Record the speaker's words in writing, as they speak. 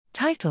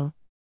Title: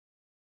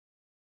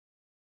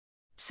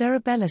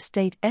 Cerebellar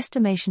state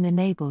estimation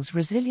enables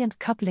resilient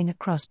coupling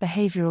across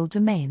behavioral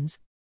domains.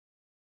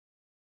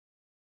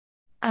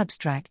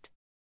 Abstract: